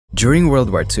During World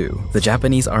War II, the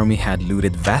Japanese army had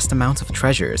looted vast amounts of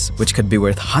treasures, which could be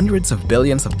worth hundreds of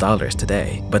billions of dollars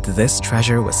today. But this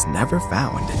treasure was never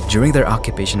found. During their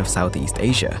occupation of Southeast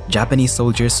Asia, Japanese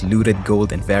soldiers looted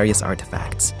gold and various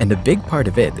artifacts, and a big part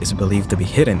of it is believed to be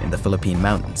hidden in the Philippine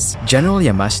mountains. General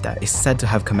Yamashita is said to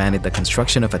have commanded the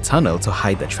construction of a tunnel to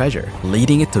hide the treasure,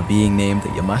 leading it to being named the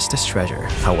Yamashita Treasure.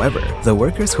 However, the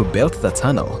workers who built the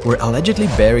tunnel were allegedly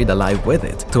buried alive with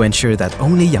it to ensure that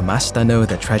only Yamashita knew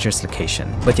the treasure's location.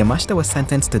 But Yamashita was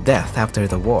sentenced to death after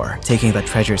the war, taking the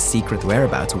treasure's secret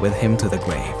whereabouts with him to the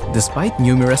grave. Despite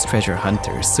numerous treasure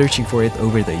hunters searching for it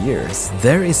over the years,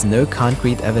 there is no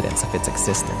concrete evidence of its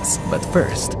existence. But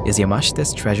first, is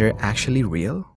Yamashita's treasure actually real?